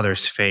 their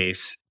father's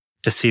face,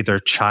 to see their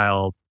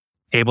child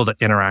able to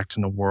interact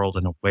in the world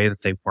in a way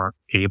that they weren't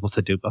able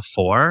to do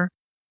before,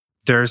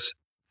 there's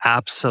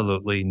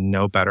absolutely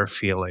no better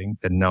feeling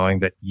than knowing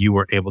that you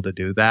were able to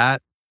do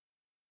that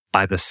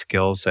by the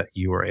skills that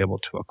you were able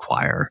to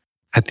acquire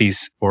at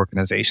these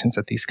organizations,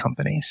 at these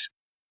companies.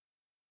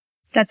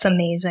 That's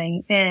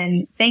amazing.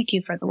 And thank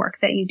you for the work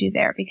that you do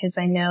there, because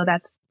I know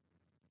that's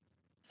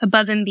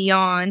above and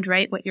beyond,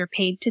 right, what you're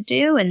paid to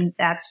do. And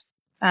that's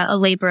a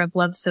labor of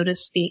love, so to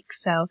speak.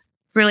 So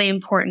really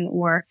important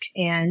work,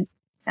 and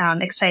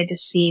excited to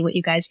see what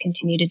you guys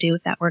continue to do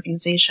with that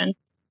organization.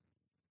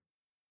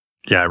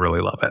 Yeah, I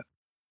really love it.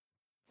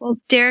 Well,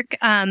 Derrick,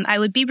 I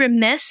would be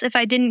remiss if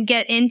I didn't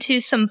get into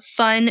some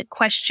fun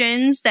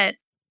questions that,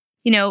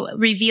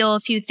 reveal a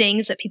few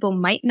things that people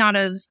might not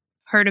have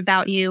heard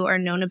about you or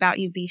known about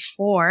you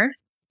before.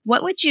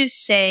 What would you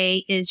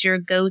say is your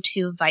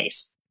go-to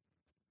vice?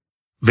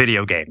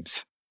 Video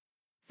games.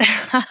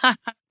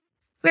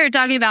 We were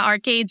talking about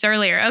arcades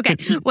earlier. Okay.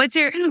 What's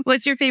your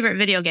favorite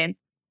video game?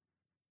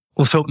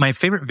 Well, so my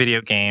favorite video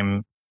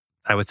game,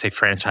 I would say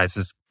franchise,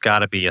 has got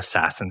to be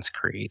Assassin's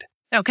Creed.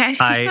 Okay.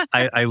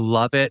 I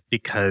love it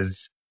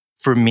because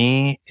for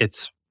me,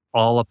 it's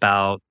all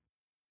about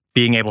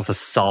being able to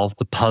solve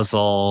the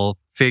puzzle,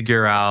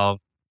 figure out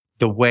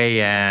the way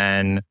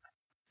in,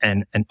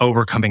 and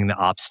overcoming the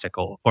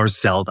obstacle. Or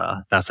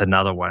Zelda, that's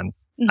another one.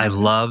 Mm-hmm. I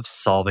love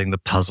solving the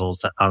puzzles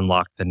that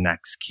unlock the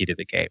next key to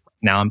the game.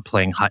 Now I'm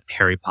playing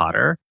Harry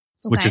Potter,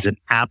 which is an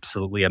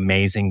absolutely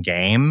amazing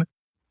game.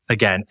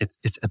 Again,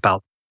 it's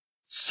about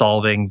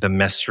solving the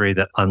mystery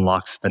that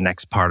unlocks the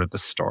next part of the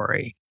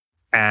story.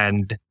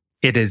 And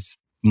it is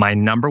my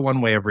number one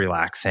way of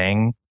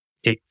relaxing.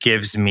 It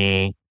gives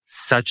me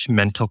such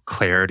mental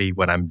clarity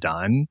when I'm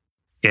done.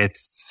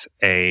 It's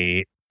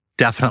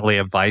definitely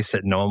a vice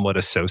that no one would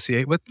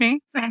associate with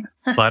me,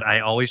 but I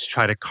always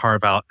try to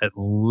carve out at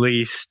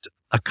least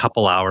a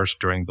couple hours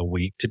during the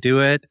week to do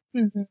it,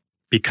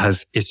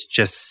 because it's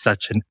just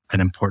such an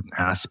important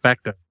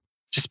aspect of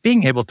just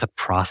being able to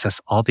process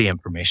all the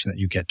information that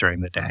you get during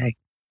the day.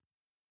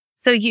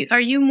 So are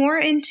you more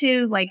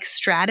into like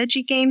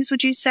strategy games,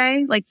 would you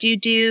say? Like, do you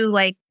do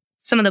like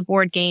some of the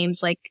board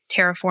games like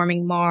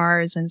Terraforming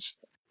Mars and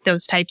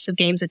those types of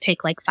games that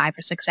take like 5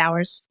 or 6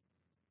 hours?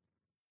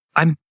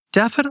 I'm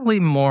definitely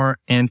more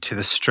into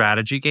the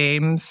strategy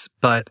games,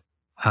 but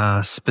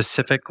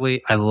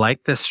specifically, I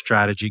like the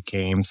strategy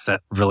games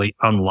that really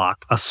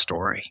unlock a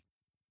story.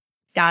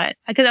 Got it.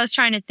 Because I was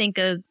trying to think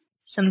of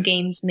some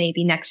games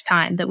maybe next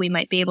time that we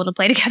might be able to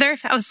play together.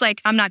 If I was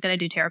like, I'm not going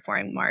to do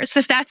Terraforming Mars,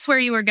 if that's where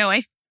you were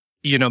going.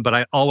 But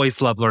I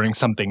always love learning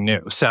something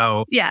new.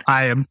 So yeah.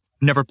 I am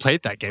never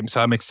played that game, so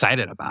I'm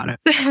excited about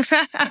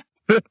it.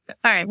 All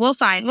right. We'll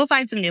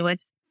find some new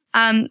ones.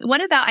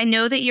 What about, I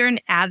know that you're an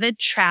avid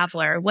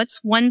traveler. What's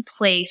one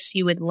place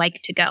you would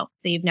like to go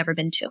that you've never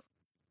been to?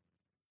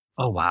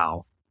 Oh,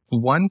 wow.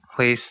 One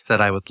place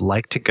that I would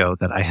like to go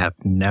that I have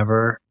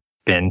never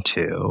been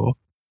to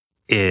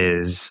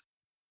is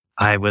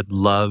I would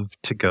love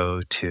to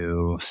go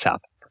to South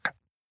Africa.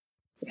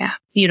 Yeah.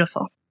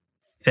 Beautiful.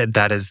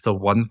 That is the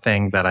one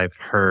thing that I've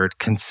heard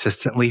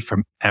consistently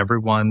from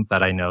everyone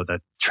that I know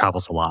that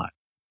travels a lot.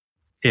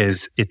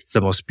 Is it's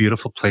the most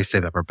beautiful place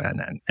they've ever been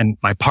in. And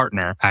my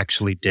partner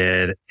actually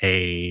did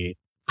a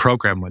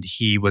program when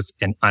he was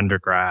in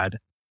undergrad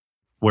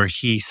where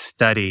he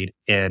studied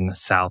in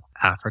South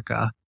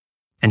Africa.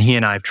 And he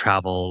and I have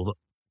traveled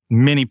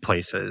many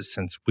places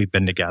since we've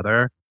been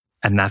together.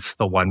 And that's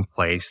the one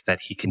place that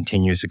he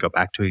continues to go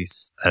back to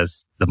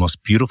as the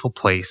most beautiful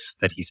place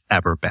that he's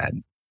ever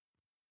been.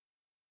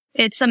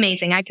 It's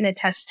amazing. I can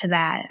attest to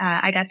that.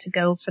 I got to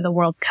go for the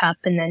World Cup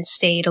and then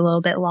stayed a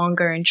little bit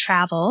longer and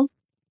travel.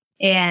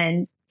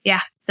 And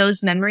yeah,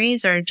 those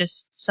memories are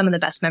just some of the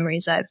best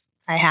memories I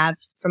have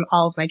from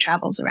all of my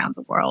travels around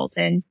the world.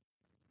 And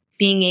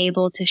being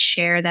able to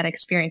share that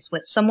experience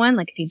with someone,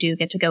 like if you do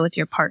get to go with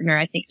your partner,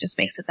 I think just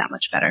makes it that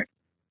much better.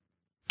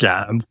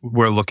 Yeah,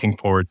 we're looking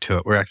forward to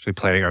it. We're actually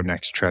planning our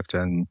next trip,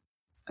 and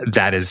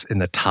that is in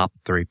the top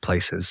 3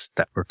 places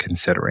that we're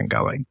considering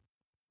going.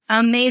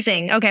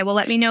 Amazing. Okay, well,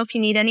 let me know if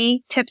you need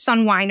any tips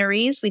on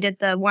wineries. We did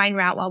the wine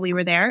route while we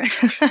were there.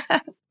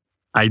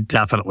 I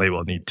definitely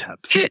will need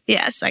tips.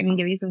 Yes, I can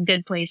give you some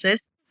good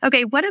places.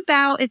 Okay, what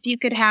about if you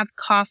could have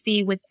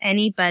coffee with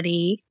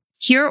anybody,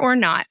 here or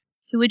not?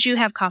 Who would you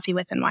have coffee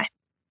with and why?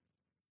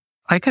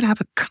 I could have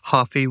a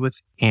coffee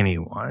with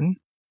anyone.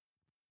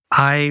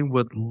 I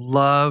would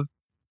love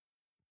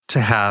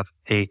to have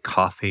a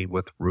coffee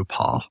with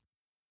RuPaul.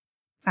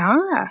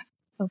 Ah,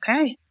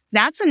 okay.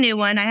 That's a new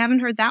one. I haven't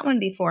heard that one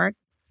before.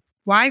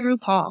 Why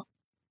RuPaul?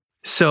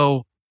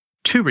 So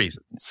 2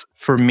 reasons.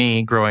 For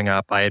me, growing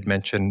up, I had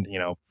mentioned,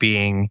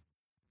 being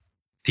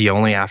the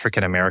only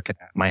African American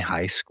at my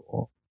high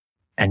school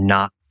and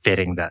not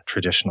fitting that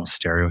traditional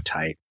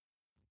stereotype.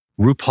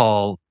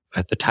 RuPaul,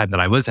 at the time that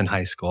I was in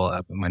high school,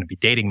 I'm going to be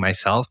dating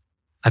myself.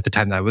 At the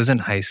time that I was in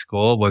high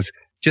school, was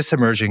just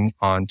emerging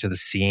onto the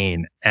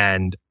scene.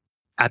 And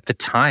at the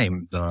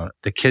time,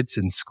 the kids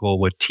in school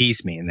would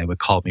tease me and they would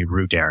call me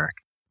Ru Derrick.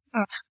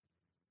 Ugh.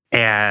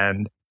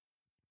 And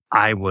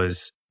I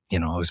was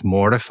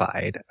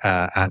mortified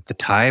at the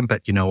time.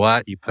 But you know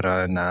what?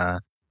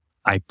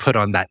 I put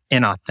on that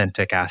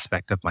inauthentic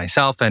aspect of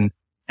myself and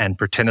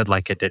pretended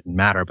like it didn't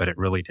matter, but it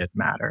really did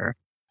matter.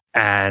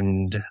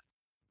 And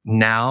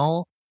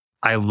now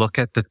I look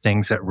at the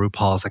things that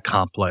RuPaul's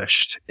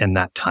accomplished in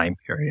that time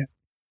period.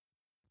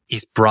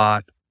 He's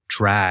brought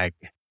drag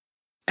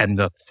and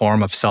the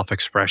form of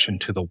self-expression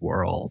to the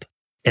world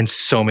in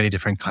so many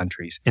different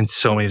countries, in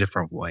so many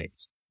different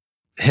ways.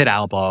 Hit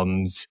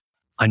albums,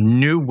 a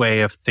new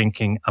way of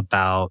thinking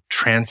about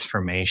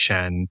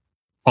transformation,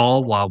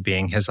 all while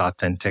being his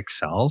authentic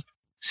self.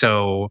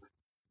 So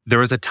there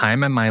was a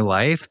time in my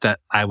life that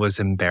I was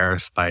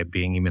embarrassed by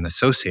being even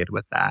associated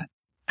with that.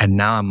 And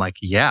now I'm like,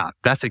 yeah,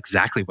 that's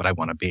exactly what I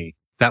want to be.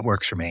 That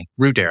works for me.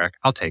 Ru Derrick,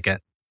 I'll take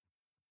it.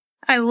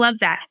 I love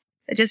that.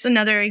 Just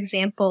another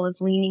example of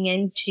leaning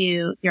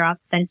into your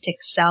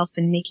authentic self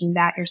and making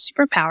that your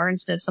superpower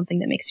instead of something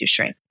that makes you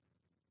shrink.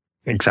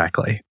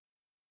 Exactly.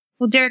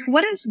 Well, Derrick,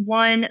 what is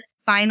one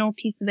final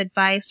piece of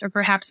advice or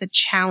perhaps a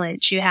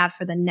challenge you have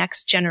for the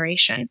next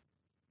generation?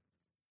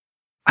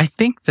 I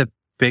think the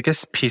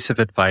biggest piece of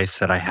advice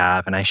that I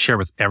have, and I share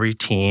with every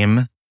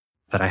team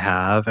that I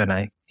have, and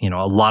a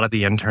lot of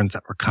the interns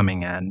that were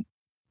coming in,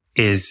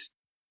 is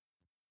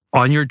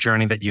on your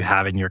journey that you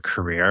have in your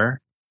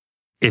career,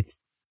 it's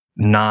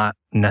not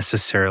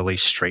necessarily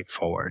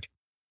straightforward.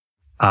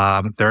 There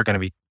are going to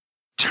be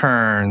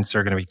turns,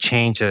 there are going to be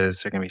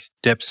changes, there are going to be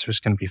dips, there's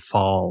going to be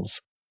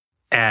falls.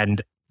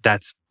 And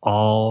that's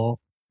all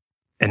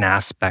an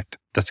aspect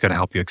that's going to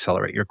help you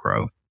accelerate your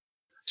growth.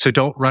 So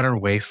don't run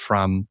away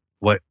from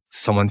what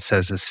someone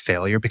says is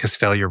failure, because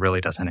failure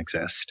really doesn't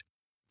exist.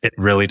 It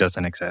really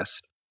doesn't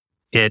exist.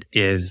 It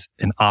is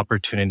an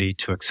opportunity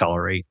to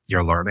accelerate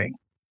your learning.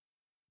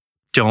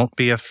 Don't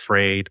be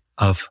afraid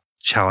of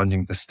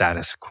challenging the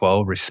status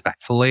quo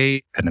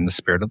respectfully and in the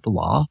spirit of the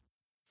law.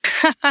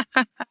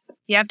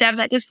 You have to have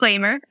that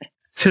disclaimer.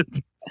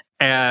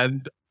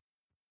 And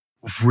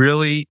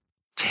really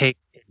take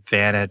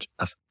advantage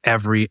of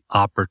every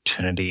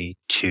opportunity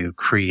to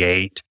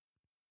create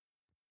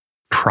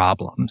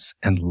problems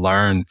and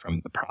learn from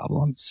the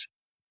problems.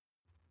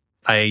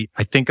 I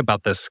think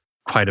about this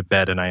quite a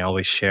bit, and I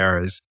always share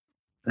is,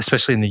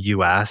 especially in the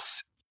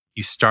US,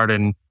 you start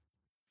in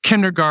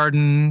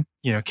kindergarten,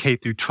 K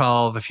through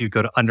 12. If you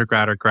go to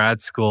undergrad or grad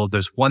school,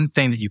 there's one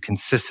thing that you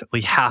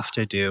consistently have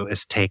to do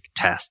is take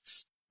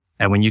tests.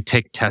 And when you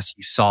take tests,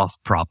 you solve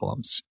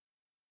problems.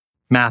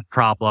 Math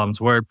problems,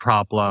 word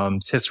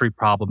problems, history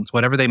problems,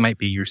 whatever they might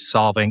be, you're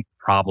solving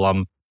a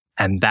problem.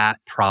 And that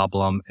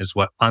problem is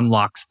what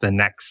unlocks the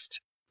next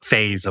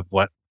phase of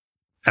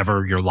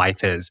whatever your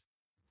life is.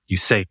 You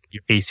say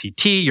your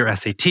ACT, your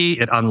SAT,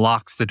 it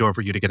unlocks the door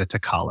for you to get into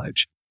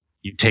college.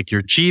 You take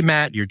your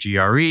GMAT, your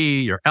GRE,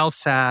 your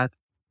LSAT,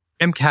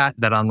 MCAT,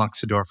 that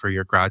unlocks the door for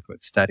your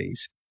graduate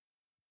studies.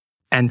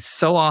 And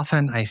so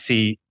often I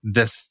see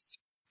this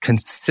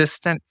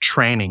consistent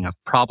training of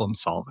problem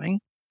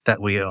solving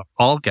that we are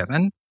all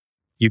given.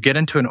 You get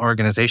into an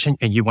organization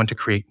and you want to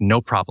create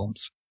no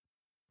problems.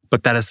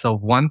 But that is the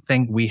one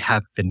thing we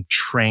have been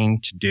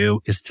trained to do,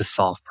 is to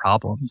solve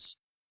problems.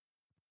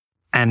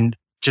 And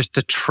just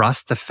to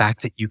trust the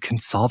fact that you can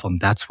solve them.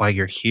 That's why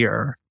you're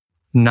here.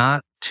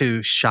 Not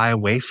to shy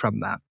away from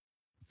them,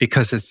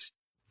 because it's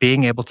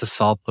being able to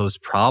solve those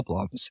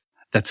problems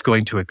that's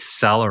going to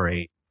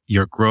accelerate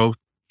your growth,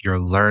 your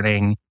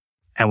learning.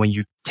 And when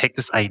you take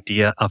this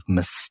idea of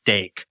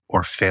mistake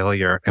or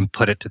failure and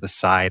put it to the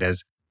side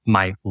as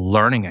my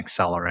learning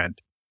accelerant,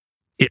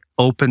 it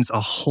opens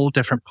a whole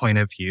different point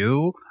of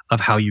view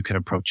of how you can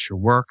approach your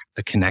work,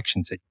 the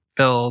connections that you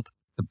build,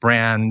 the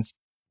brands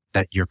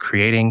that you're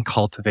creating,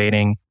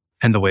 cultivating,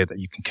 and the way that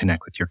you can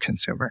connect with your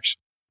consumers.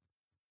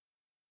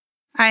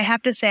 I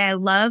have to say, I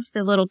love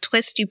the little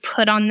twist you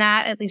put on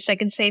that. At least I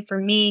can say for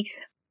me,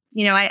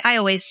 I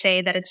always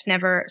say that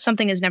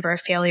something is never a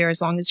failure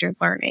as long as you're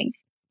learning,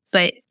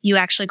 but you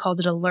actually called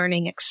it a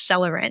learning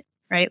accelerant,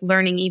 right?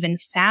 Learning even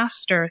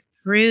faster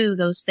through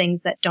those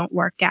things that don't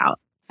work out.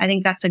 I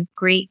think that's a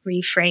great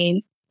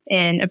reframe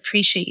and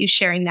appreciate you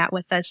sharing that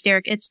with us,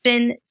 Derrick. It's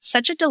been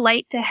such a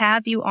delight to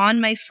have you on,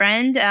 my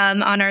friend,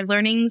 on our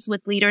Learnings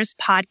with Leaders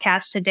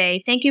podcast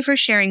today. Thank you for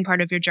sharing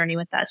part of your journey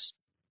with us.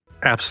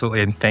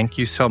 Absolutely. And thank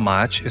you so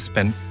much. It's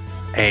been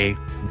a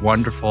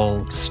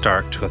wonderful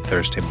start to a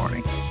Thursday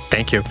morning.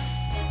 Thank you.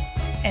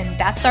 And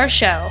that's our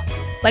show.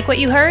 Like what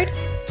you heard?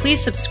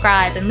 Please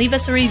subscribe and leave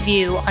us a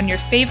review on your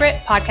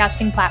favorite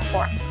podcasting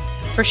platform.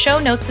 For show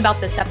notes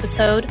about this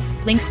episode,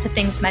 links to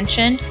things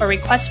mentioned, or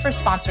requests for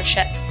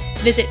sponsorship,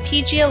 visit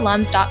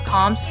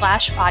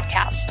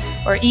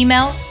pgalums.com/podcast or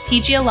email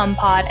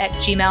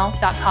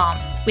pgalumpod@gmail.com.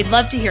 We'd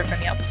love to hear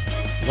from you.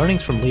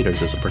 Learnings from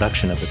Leaders is a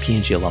production of the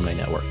P&G Alumni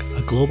Network,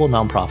 a global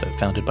nonprofit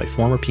founded by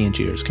former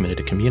P&Gers committed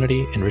to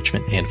community,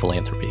 enrichment, and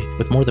philanthropy.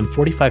 With more than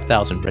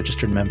 45,000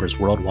 registered members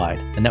worldwide,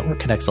 the network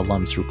connects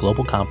alums through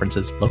global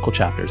conferences, local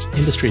chapters,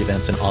 industry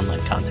events, and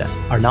online content.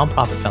 Our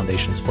nonprofit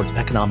foundation supports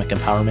economic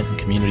empowerment in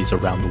communities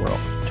around the world.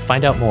 To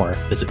find out more,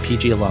 visit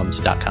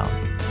pgalums.com.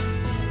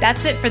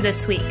 That's it for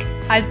this week.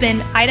 I've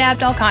been Ida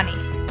Abdalkhani.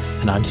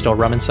 And I'm still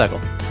Raman Segal.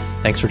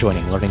 Thanks for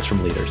joining Learnings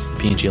from Leaders, the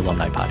P&G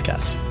Alumni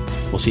Podcast.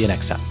 We'll see you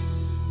next time.